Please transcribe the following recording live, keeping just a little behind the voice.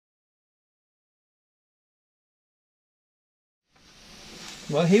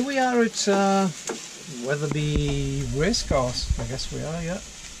Well, here we are at Wetherby racecourse. I guess we are, yeah.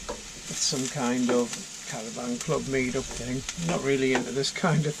 It's some kind of caravan club meet-up thing. I'm not really into this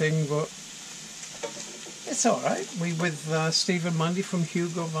kind of thing, but it's alright. We with Steve and Mandy from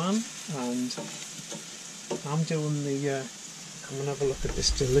Hugo Van, and I'm doing the... come and have a look at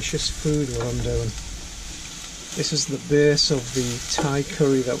this delicious food what I'm doing. This is the base of the Thai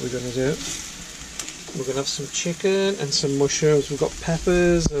curry that we're going to do. We're going to have some chicken and some mushrooms. We've got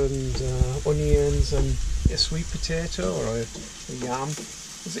peppers and onions and a sweet potato or a yam.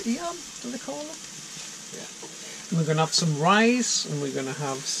 Is it yam? Do they call them? Yeah. And we're going to have some rice and we're going to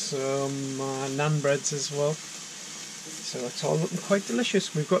have some naan breads as well. So it's all looking quite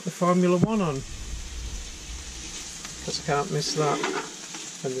delicious. We've got the Formula 1 on, because I can't miss that,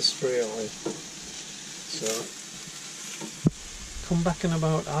 and the spray oil. So come back in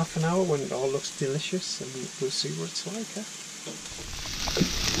about half an hour when it all looks delicious and we'll see what it's like.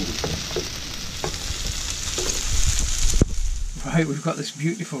 Right, we've got this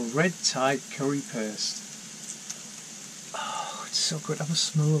beautiful red Thai curry paste. Oh, it's so good. Have a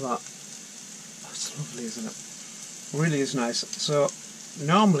smell of that. Oh, it's lovely, isn't it? Really is nice. So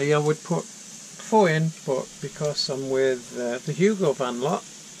normally I would put 4 in, but because I'm with the Hugo Van lot,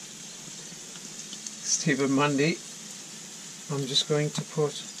 Steve and Mandy, I'm just going to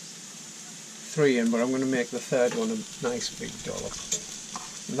put 3 in, but I'm going to make the third one a nice big dollop.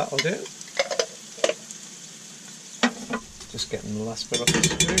 And that'll do. Just getting the last bit off the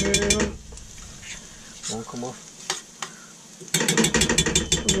spoon. Won't come off.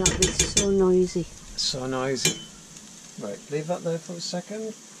 Oh, that is so noisy. So noisy. Right, leave that there for a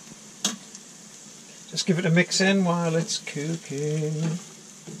second. Just give it a mix in while it's cooking.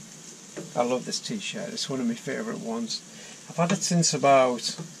 I love this t-shirt. It's one of my favourite ones. I've had it since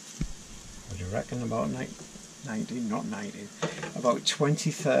about, what do you reckon, about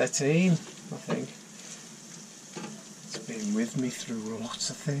 2013, I think. It's been with me through lots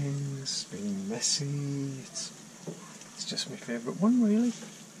of things. It's been messy. It's just my favourite one, really.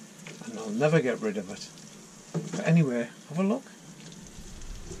 And I'll never get rid of it. But anyway, have a look.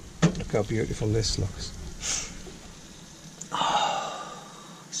 Look how beautiful this looks. Oh,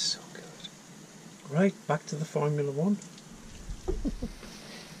 so good. Right, back to the Formula 1.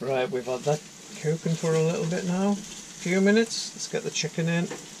 Right, we've had that cooking for a little bit now. A few minutes. Let's get the chicken in.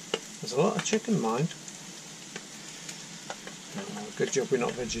 There's a lot of chicken, mind. Oh, good job we're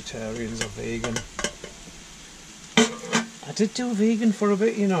not vegetarians or vegan. I did do vegan for a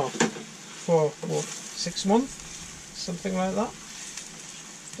bit, you know. For, what, 6 months? Something like that.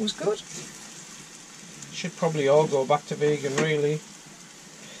 It was good. Should probably all go back to vegan, really.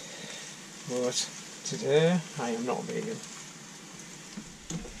 But today, I am not vegan.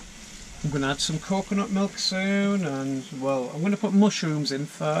 I'm going to add some coconut milk soon, and well, I'm going to put mushrooms in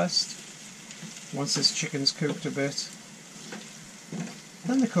first once this chicken's cooked a bit.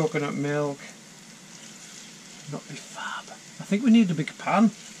 Then the coconut milk. Not be fab. I think we need a big pan.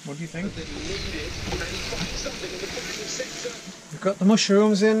 What do you think? We've got the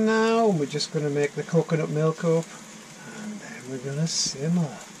mushrooms in now, and we're just going to make the coconut milk up, and then we're going to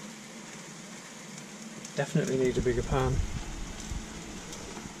simmer. Definitely need a bigger pan.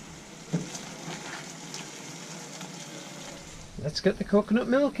 Let's get the coconut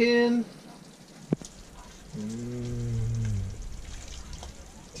milk in.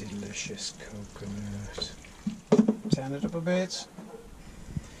 Delicious coconut. Turn it up a bit.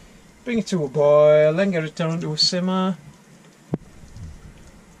 Bring it to a boil, then get it down to a simmer.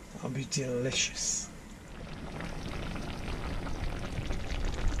 That'll be delicious.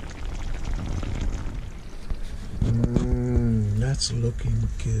 That's looking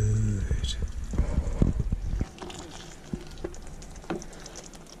good.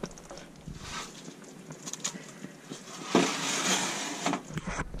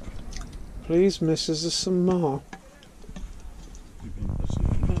 Please, missus, there's some more.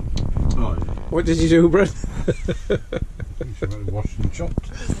 What did you do, Brett? I think she washed and chopped.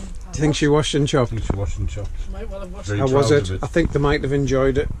 Do you think she washed and chopped? I think she washed and chopped. How was it? I think they might have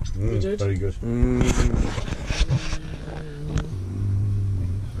enjoyed it. Very good.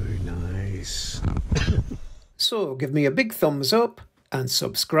 Very nice. So give me a big thumbs up and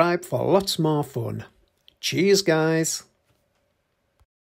subscribe for lots more fun. Cheers, guys.